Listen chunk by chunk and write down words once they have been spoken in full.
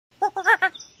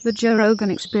The Joe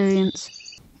Rogan Experience.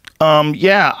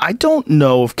 Yeah, I don't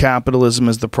know if capitalism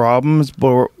is the problem,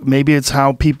 or maybe it's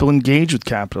how people engage with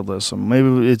capitalism.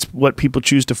 Maybe it's what people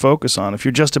choose to focus on. If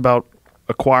you're just about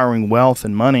acquiring wealth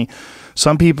and money,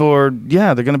 some people are,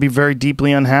 yeah, they're going to be very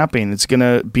deeply unhappy, and it's going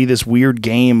to be this weird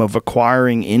game of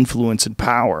acquiring influence and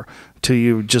power till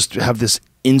you just have this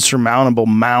insurmountable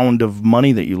mound of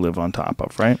money that you live on top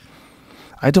of, right?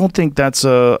 I don't think that's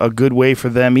a good way for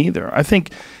them either. I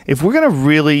think if we're going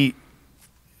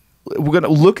to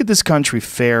look at this country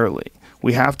fairly,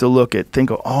 we have to think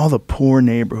of all the poor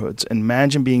neighborhoods.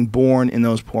 Imagine being born in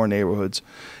those poor neighborhoods.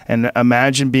 And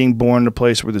imagine being born in a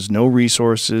place where there's no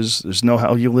resources, there's no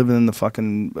hell. You're living in the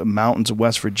fucking mountains of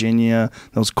West Virginia,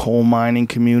 those coal mining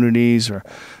communities, or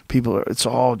it's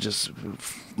all just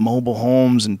mobile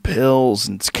homes and pills,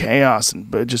 and it's chaos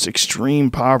and just extreme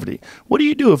poverty. What do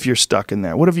you do if you're stuck in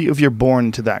there? What if you're born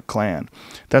into that clan?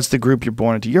 That's the group you're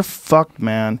born into. You're fucked,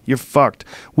 man. You're fucked.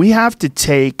 We have to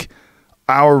take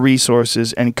our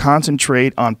resources and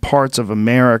concentrate on parts of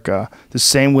America the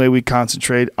same way we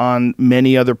concentrate on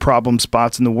many other problem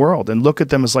spots in the world, and look at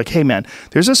them as like, hey man,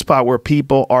 there's a spot where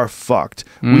people are fucked.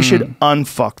 We should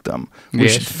unfuck them. We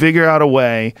should figure out a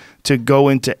way to go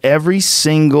into every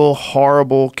single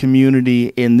horrible community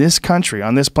in this country,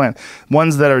 on this planet,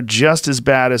 ones that are just as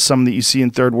bad as some that you see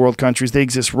in third world countries. They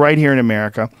exist right here in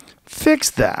America. Fix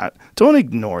that. Don't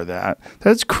ignore that.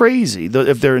 That's crazy.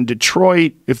 If they're in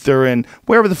Detroit, if they're in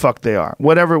wherever the fuck they are,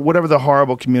 whatever the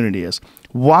horrible community is,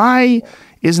 why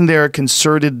isn't there a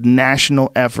concerted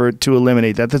national effort to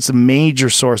eliminate that? That's a major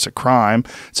source of crime.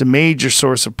 It's a major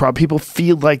source of problem. People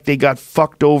feel like they got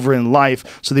fucked over in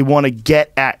life, so they want to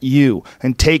get at you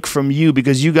and take from you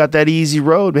because you got that easy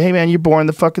road. But hey man, you're born in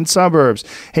the fucking suburbs.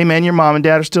 Hey man, your mom and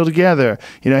dad are still together.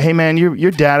 You know, hey man,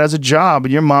 your dad has a job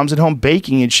and your mom's at home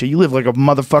baking and shit. You live like a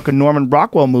motherfucking Norman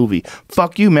Rockwell movie.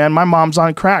 Fuck you, man. My mom's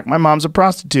on crack. My mom's a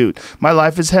prostitute. My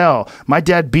life is hell. My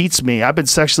dad beats me. I've been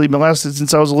sexually molested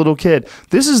since I was a little kid.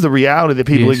 This is the reality that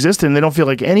people exist in, and they don't feel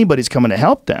like anybody's coming to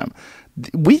help them.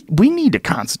 We need to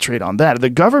concentrate on that. If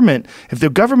the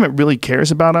government really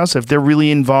cares about us, if they're really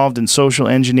involved in social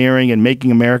engineering and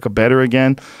making America better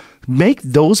again, make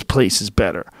those places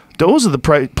better. Those are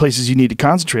the places you need to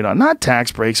concentrate on, not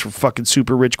tax breaks for fucking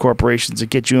super rich corporations that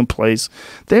get you in place.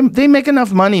 They make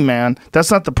enough money, man.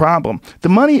 That's not the problem. The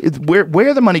money,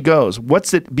 where the money goes,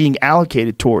 what's it being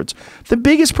allocated towards? The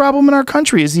biggest problem in our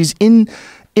country is these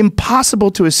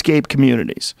impossible to escape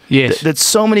communities. Yes. That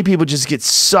so many people just get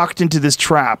sucked into this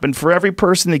trap. And for every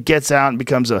person that gets out and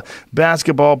becomes a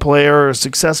basketball player or a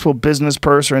successful business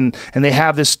person, and they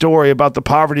have this story about the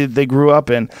poverty that they grew up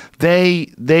in, they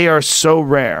are so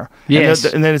rare. Yes.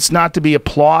 And then it's not to be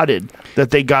applauded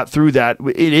that they got through that.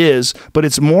 It is, but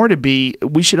it's more to be,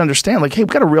 we should understand, like, hey, we've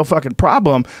got a real fucking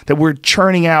problem that we're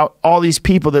churning out all these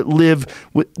people that live,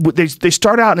 they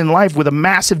start out in life with a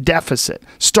massive deficit,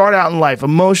 start out in life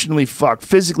emotionally fucked,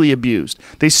 physically abused.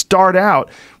 They start out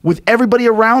with everybody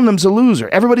around them's a loser.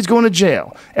 Everybody's going to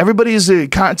jail. Everybody's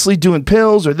constantly doing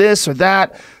pills or this or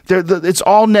that. It's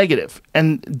all negative.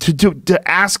 And to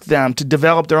ask them to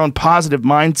develop their own positive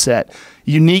mindset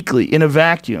uniquely in a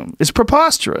vacuum is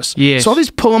preposterous. Yes. So all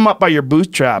these pull them up by your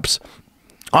bootstraps.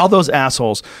 All those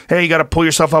assholes, hey, you got to pull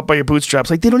yourself up by your bootstraps.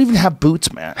 Like, they don't even have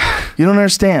boots, man. You don't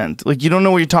understand. Like, you don't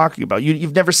know what you're talking about.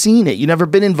 You've never seen it. You've never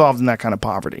been involved in that kind of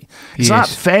poverty. It's not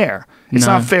fair. It's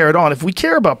not fair at all. And if we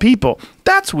care about people,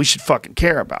 that's what we should fucking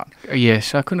care about.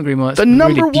 Yes, I couldn't agree more. The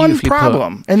number one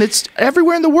problem, and it's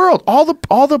everywhere in the world, all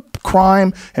the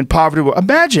crime and poverty.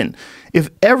 Imagine if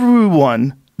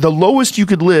everyone, the lowest you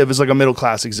could live is like a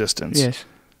middle-class existence. Yes.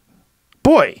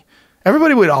 Boy,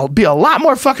 everybody would all be a lot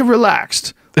more fucking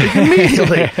relaxed. Like,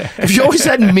 immediately. If you always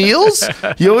had meals,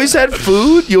 you always had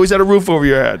food, you always had a roof over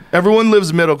your head. Everyone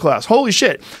lives middle class. Holy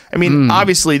shit. I mean,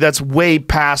 obviously that's way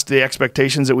past the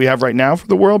expectations that we have right now for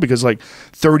the world, because like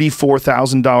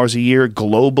 $34,000 a year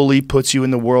globally puts you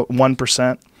in the world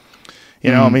 1%.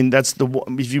 You know, I mean, that's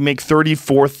if you make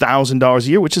 $34,000 a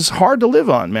year, which is hard to live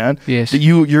on, man. Yes.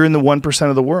 You're in the 1%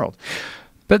 of the world.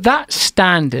 But that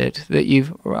standard that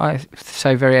you've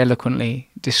so very eloquently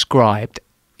described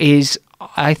is,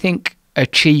 I think,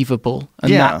 achievable,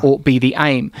 and that ought be the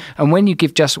aim. And when you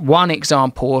give just one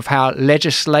example of how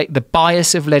the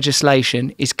bias of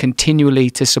legislation is continually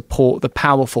to support the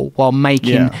powerful while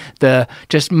making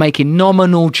making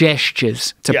nominal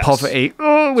gestures to poverty.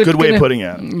 Oh, good way of putting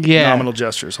it. Yeah, nominal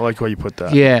gestures. I like the way you put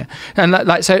that. Yeah, and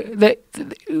so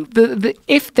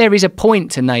if there is a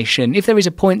point to nation, if there is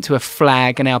a point to a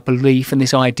flag and our belief and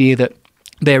this idea that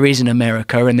there is an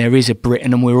America and there is a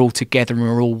Britain and we're all together and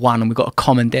we're all one and we've got a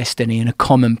common destiny and a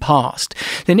common past,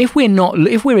 then if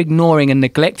we're ignoring and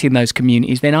neglecting those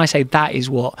communities, then I say that is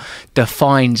what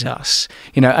defines us.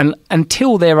 And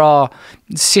until there are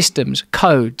systems,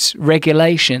 codes,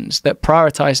 regulations that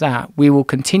prioritize that, we will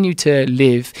continue to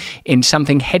live in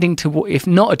something heading to, if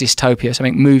not a dystopia,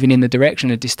 something moving in the direction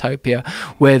of dystopia,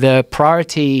 where the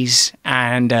priorities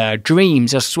and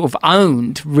dreams are sort of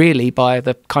owned really by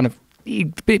the kind of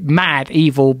mad,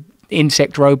 evil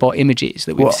insect robot images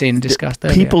that we've seen and discussed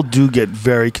earlier. People do get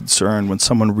very concerned when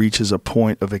someone reaches a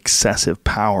point of excessive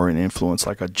power and influence,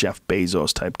 like a Jeff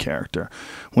Bezos type character.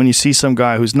 When you see some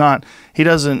guy he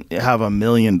doesn't have $1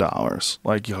 million.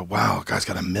 Like, wow, guy's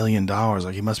got $1 million.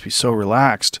 Like, he must be so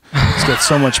relaxed. He's got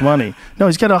so much money. No,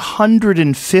 he's got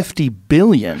 150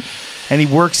 billion. And he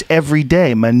works every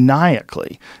day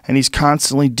maniacally. And he's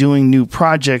constantly doing new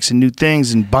projects and new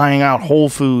things and buying out Whole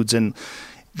Foods. And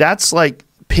that's like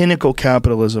pinnacle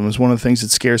capitalism is one of the things that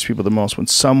scares people the most, when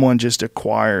someone just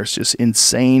acquires just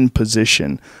insane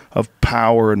position of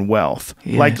power and wealth.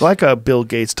 Yes. Like a Bill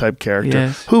Gates type character.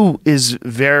 Yes. Who is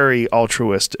very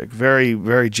altruistic, very,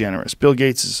 very generous. Bill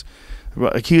Gates is...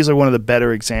 he's like one of the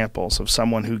better examples of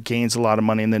someone who gains a lot of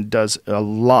money and then does a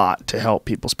lot to help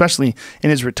people, especially in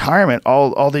his retirement.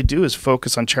 All they do is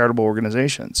focus on charitable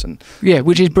organizations, and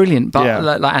which is brilliant, but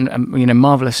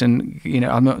marvelous. And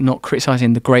I'm not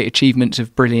criticizing the great achievements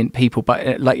of brilliant people, but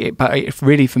it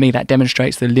really, for me, that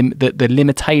demonstrates the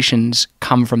limitations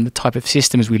come from the type of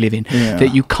systems we live in.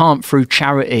 That you can't, through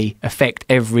charity, affect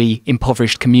every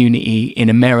impoverished community in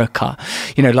America.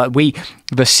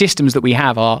 The systems that we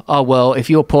have are, well, if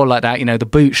you're poor like that, the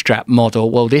bootstrap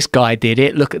model, well, this guy did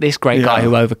it. Look at this great guy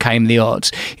who overcame the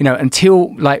odds.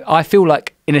 Until, I feel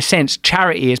like, in a sense,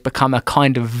 charity has become a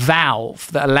kind of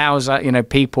valve that allows,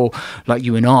 people like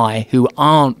you and I who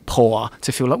aren't poor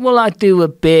to feel like, well, I do a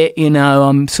bit,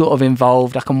 I'm sort of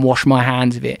involved, I can wash my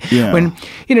hands of it. Yeah. When,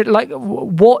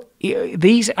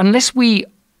 unless we...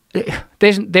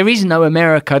 There is no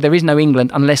America, there is no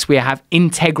England, unless we have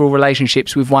integral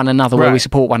relationships with one another, where we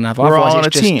support one another. We're all on a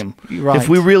team. Right. If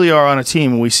we really are on a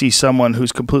team and we see someone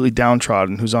who's completely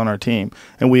downtrodden who's on our team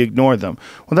and we ignore them,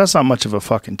 well, that's not much of a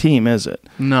fucking team, is it?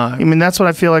 No. I mean, that's what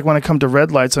I feel like when I come to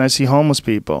red lights and I see homeless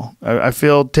people. I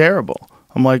feel terrible.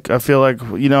 I feel like,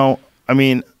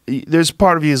 there's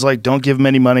part of you is like, don't give them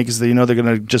any money because they're going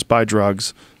to just buy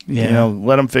drugs. Yeah.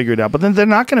 Let them figure it out. But then they're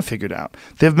not going to figure it out.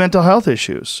 They have mental health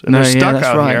issues, and they're stuck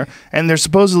out here, and they're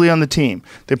supposedly on the team.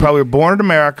 They probably were born in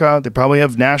America. They probably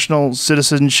have national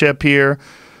citizenship here.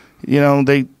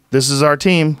 This is our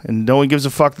team, and no one gives a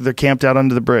fuck that they're camped out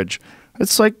under the bridge.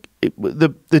 It's like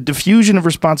the diffusion of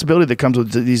responsibility that comes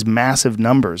with these massive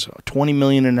numbers. 20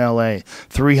 million in LA,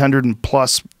 300 and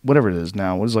plus, whatever it is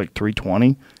now. What is it, like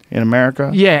 320? In America?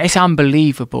 Yeah, it's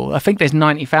unbelievable. I think there's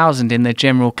 90,000 in the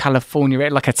general California area,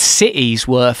 like a city's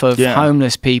worth of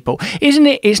homeless people. Isn't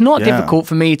it? It's not difficult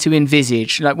for me to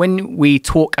envisage, like when we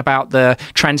talk about the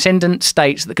transcendent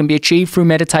states that can be achieved through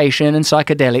meditation and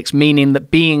psychedelics, meaning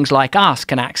that beings like us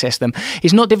can access them.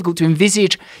 It's not difficult to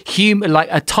envisage like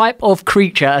a type of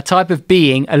creature, a type of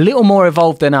being a little more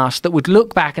evolved than us that would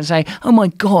look back and say, oh my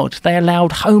God, they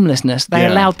allowed homelessness. They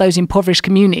allowed those impoverished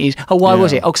communities. Oh, why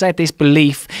was it? Oh, because they had this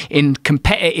belief in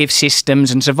competitive systems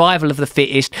and survival of the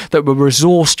fittest that were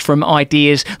resourced from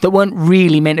ideas that weren't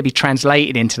really meant to be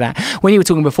translated into that. When you were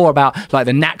talking before about like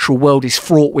the natural world is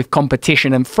fraught with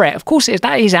competition and threat, of course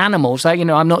that is animals. So,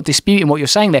 I'm not disputing what you're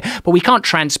saying there, but we can't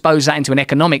transpose that into an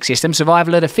economic system.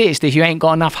 Survival of the fittest. If you ain't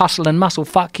got enough hustle and muscle,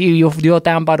 fuck you, you're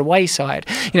down by the wayside.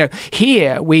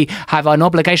 Here we have an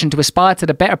obligation to aspire to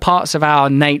the better parts of our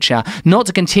nature, not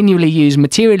to continually use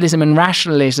materialism and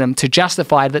rationalism to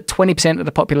justify that 20% of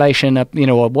the population,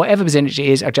 or whatever percentage it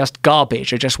is, are just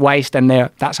garbage, are just waste, and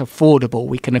that's affordable.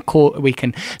 We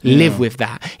can live with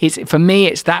that. For me,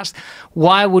 that's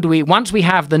why would we, once we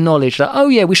have the knowledge that, oh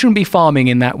yeah, we shouldn't be farming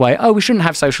in that way, oh, we shouldn't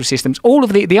have social systems, all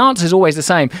of the answer is always the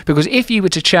same, because if you were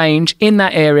to change in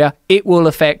that area, it will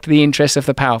affect the interests of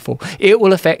the powerful. It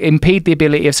will impede the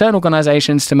ability of certain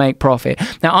organizations to make profit.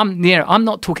 Now, I'm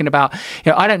not talking about,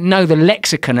 I don't know the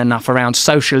lexicon enough around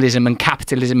socialism and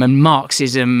capitalism and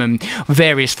Marxism and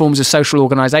various forms of social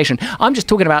organization. I'm just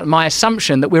talking about my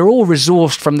assumption that we're all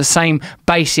resourced from the same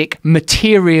basic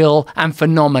material and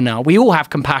phenomena. We all have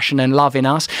compassion and love in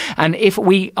us, and if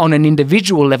we on an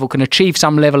individual level can achieve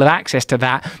some level of access to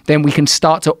that, then we can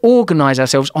start to organize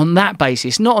ourselves on that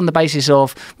basis, not on the basis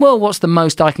of, well, what's the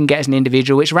most I can get as an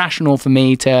individual? It's rational for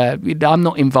me to, I'm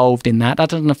not involved in that. That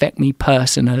doesn't affect me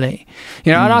personally.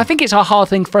 And I think it's a hard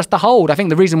thing for us to hold. I think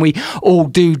the reason we all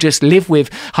do just live with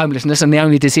homelessness, and the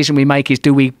only decision we make is,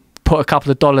 do we put a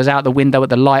couple of dollars out the window at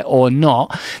the light or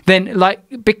not, then like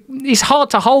it's hard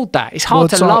to hold that. It's hard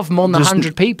to love more than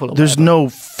 100 people. There's no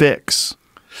fix.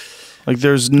 Like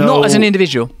there's no, not as an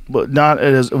individual,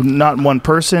 not one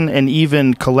person, and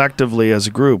even collectively as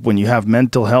a group. When you have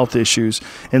mental health issues,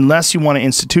 unless you want to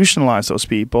institutionalize those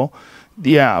people,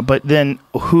 yeah. But then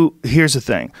here's the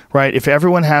thing, right? If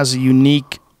everyone has a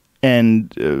unique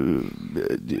and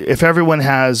if everyone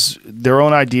has their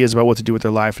own ideas about what to do with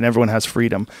their life and everyone has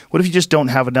freedom, what if you just don't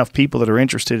have enough people that are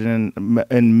interested in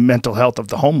mental health of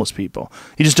the homeless people?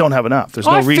 You just don't have enough. There's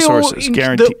no resources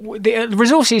guaranteed. The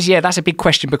resources, yeah, that's a big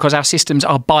question because our systems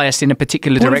are biased in a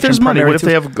particular direction. What if there's money? What if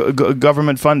they have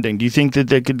government funding? Do you think that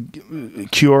they could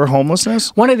cure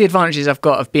homelessness? One of the advantages I've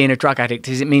got of being a drug addict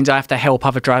is it means I have to help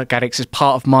other drug addicts as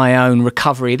part of my own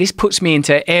recovery. This puts me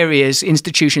into areas,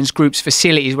 institutions, groups,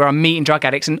 facilities where I'm meeting drug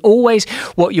addicts, and always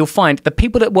what you'll find, the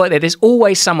people that work there's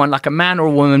always someone, like a man or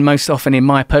a woman, most often in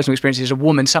my personal experience is a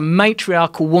woman, some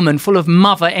matriarchal woman full of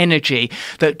mother energy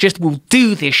that just will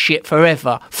do this shit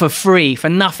forever, for free, for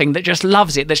nothing, that just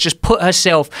loves it, that's just put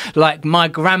herself like my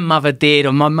grandmother did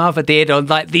or my mother did or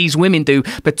like these women do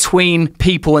between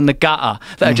people and the gutter,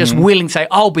 that are just willing to say,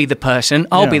 I'll be the person,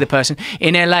 I'll be the person.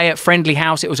 In LA at Friendly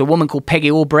House, it was a woman called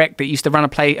Peggy Albrecht that used to run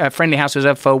a Friendly House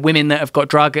was for women that have got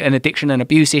drug and addiction and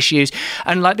abuse issues.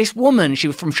 And like this woman, she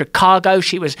was from Chicago,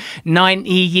 she was 90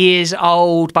 years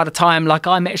old by the time like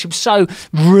I met her. She was so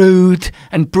rude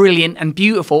and brilliant and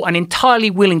beautiful and entirely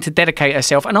willing to dedicate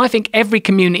herself. And I think every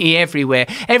community everywhere,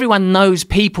 everyone knows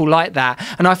people like that.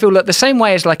 And I feel that the same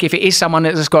way as like if it is someone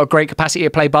that's got a great capacity to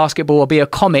play basketball or be a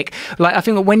comic, like I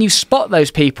think that when you spot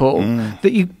those people,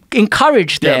 that you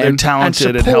encourage them, they're talented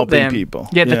and at helping them. People.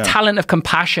 Yeah, the talent of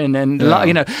compassion and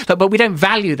you know, but we don't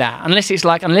value that unless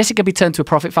it can be turned to a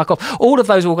profit. Fuck off. All of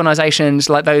those organisations,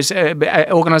 like those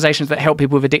organisations that help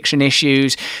people with addiction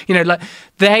issues, you know, like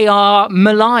they are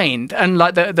maligned, and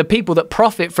like the people that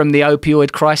profit from the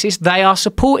opioid crisis, they are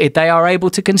supported. They are able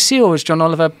to conceal, as John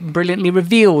Oliver brilliantly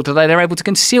revealed, they're able to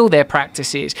conceal their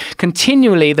practices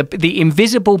continually. The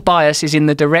invisible bias is in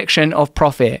the direction of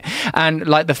profit, and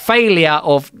like the failure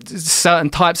of certain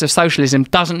types of socialism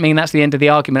doesn't mean that's the end of the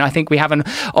argument. I think we have an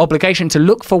obligation to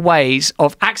look for ways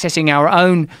of accessing our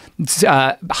own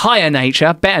higher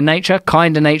nature, better nature,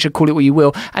 kinder nature, call it what you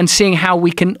will, and seeing how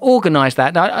we can organise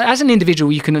that. Now, as an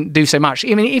individual, you can do so much.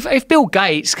 I mean, if Bill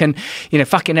Gates can, you know,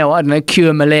 fucking hell, I don't know,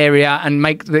 cure malaria and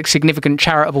make the significant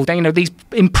charitable, you know, these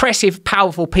impressive,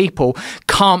 powerful people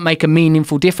can't make a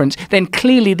meaningful difference, then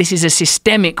clearly this is a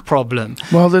systemic problem.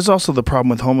 Well, there's also the problem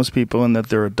with homeless people in that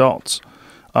they're adults.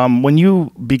 When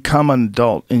you become an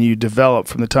adult and you develop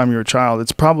from the time you're a child,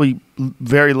 it's probably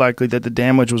very likely that the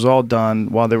damage was all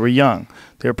done while they were young.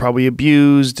 They were probably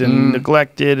abused and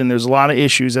neglected, and there's a lot of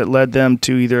issues that led them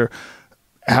to either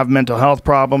have mental health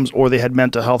problems or they had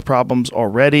mental health problems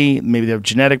already. Maybe they have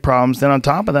genetic problems. Then on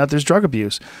top of that, there's drug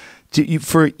abuse.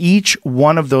 For each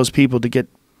one of those people to get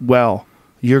well,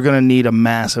 you're going to need a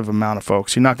massive amount of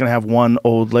folks. You're not going to have one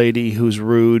old lady who's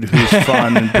rude, who's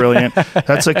fun and brilliant.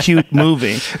 That's a cute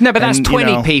movie. No, but that's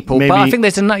 20 you know, people. Maybe, but I think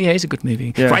there's yeah, it's a good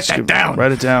movie. Yeah, write that down.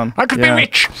 Write it down. I could be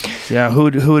rich. Yeah,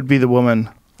 who would be the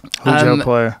woman? Who'd you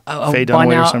play? Faye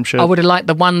Dunaway or some shit? I would have liked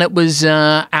the one that was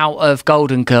out of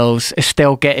Golden Girls,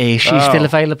 Estelle Getty. She's still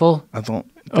available? I don't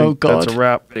think Oh, God. that's a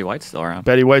wrap. Betty White's still around.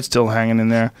 Betty White's still hanging in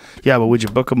there. Yeah, but would you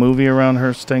book a movie around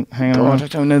her hanging God, around? I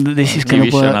don't know that this is TV going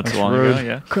to show work. not too long ago,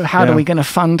 yeah. How are we going to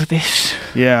fund this?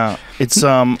 Yeah, it's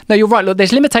No, you're right. Look,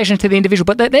 there's limitations to the individual,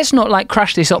 but let's not like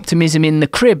crash this optimism in the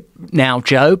crib now,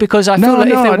 Joe, because I feel like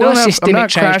if there was systemic I'm not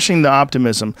change, crashing the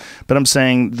optimism, but I'm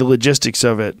saying the logistics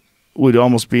of it would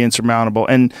almost be insurmountable,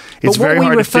 and it's very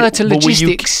hard to refer to but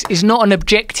logistics is not an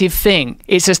objective thing.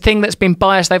 It's a thing that's been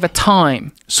biased over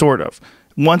time. Sort of.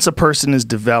 Once a person is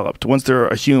developed, once they're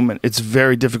a human, it's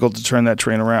very difficult to turn that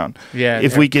train around. Yeah,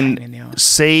 if we can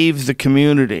save the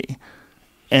community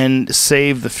and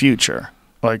save the future,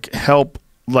 like help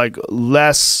like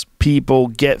less people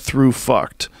get through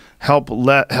fucked, help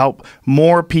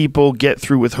more people get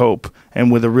through with hope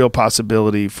and with a real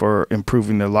possibility for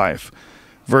improving their life,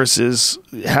 versus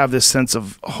have this sense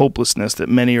of hopelessness that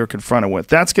many are confronted with.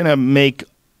 That's going to make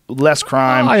less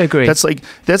crime. I agree. That's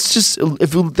just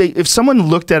if someone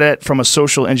looked at it from a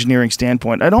social engineering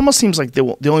standpoint, it almost seems like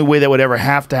the only way that would ever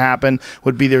have to happen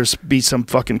would be some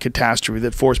fucking catastrophe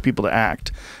that forced people to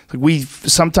act. Like we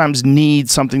sometimes need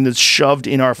something that's shoved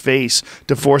in our face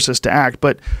to force us to act.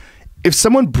 But if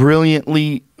someone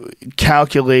brilliantly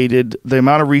calculated the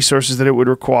amount of resources that it would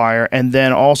require, and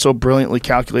then also brilliantly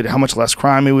calculated how much less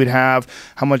crime it would have,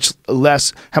 how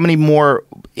many more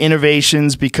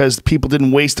innovations because people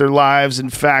didn't waste their lives. In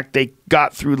fact, they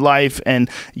got through life and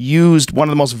used one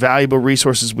of the most valuable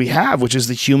resources we have, which is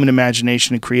the human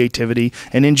imagination and creativity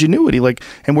and ingenuity. Like,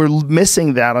 and we're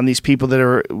missing that on these people that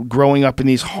are growing up in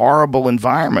these horrible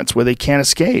environments where they can't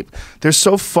escape. They're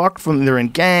so fucked they're in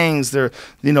gangs, they're,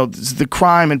 you know, the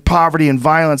crime and poverty and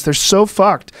violence. They're so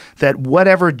fucked that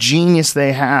whatever genius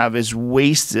they have is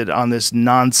wasted on this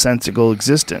nonsensical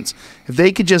existence. If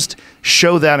they could just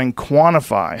show that and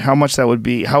quantify how much that would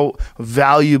be, how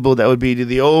valuable that would be to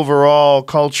the overall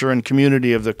culture and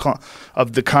community of the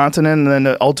continent, and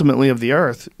then ultimately of the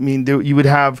earth, I mean, you would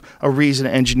have a reason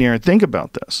to engineer and think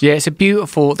about this. Yeah,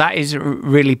 that is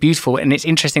really beautiful. And it's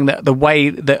interesting that the way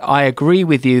that I agree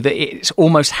with you, that it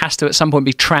almost has to at some point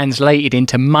be translated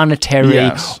into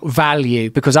monetary value,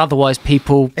 because otherwise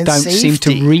people don't seem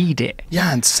to read it.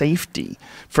 Yeah, and safety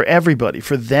for everybody,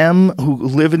 for them who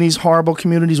live in these horrible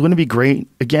communities. Wouldn't it be great,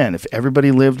 again, if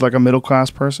everybody lived like a middle-class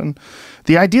person?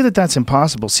 The idea that that's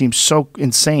impossible seems so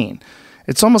insane.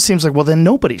 It almost seems like, well, then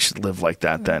nobody should live like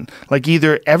that then. Like,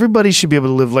 either everybody should be able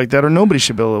to live like that or nobody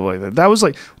should be able to live like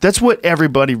that. That's what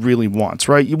everybody really wants,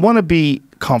 right? You want to be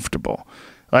comfortable,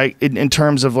 like in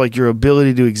terms of like your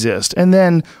ability to exist. And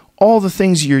then all the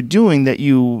things you're doing that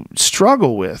you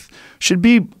struggle with should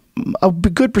be a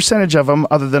good percentage of them,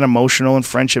 other than emotional and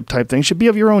friendship type things, should be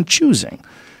of your own choosing.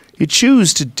 You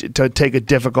choose to take a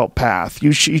difficult path.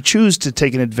 You choose to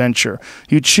take an adventure.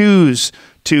 You choose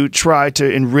to try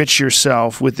to enrich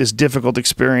yourself with this difficult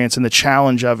experience and the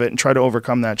challenge of it, and try to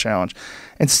overcome that challenge.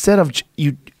 Instead of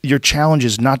your challenge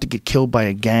is not to get killed by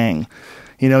a gang.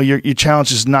 You know, your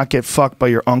challenge is not get fucked by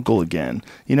your uncle again.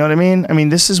 You know what I mean? I mean,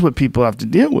 this is what people have to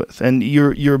deal with, and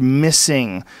you're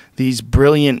missing these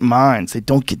brilliant minds. They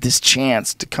don't get this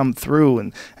chance to come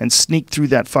through and sneak through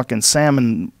that fucking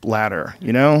salmon ladder.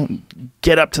 You know,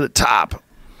 get up to the top.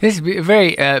 This is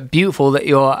very beautiful that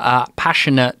you're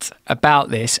passionate about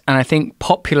this, and I think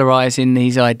popularizing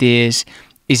these ideas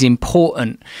is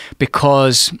important,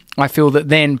 because I feel that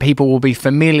then people will be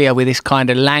familiar with this kind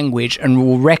of language and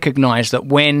will recognize that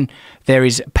when there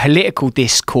is political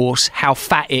discourse, how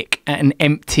phatic and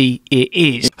empty it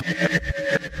is.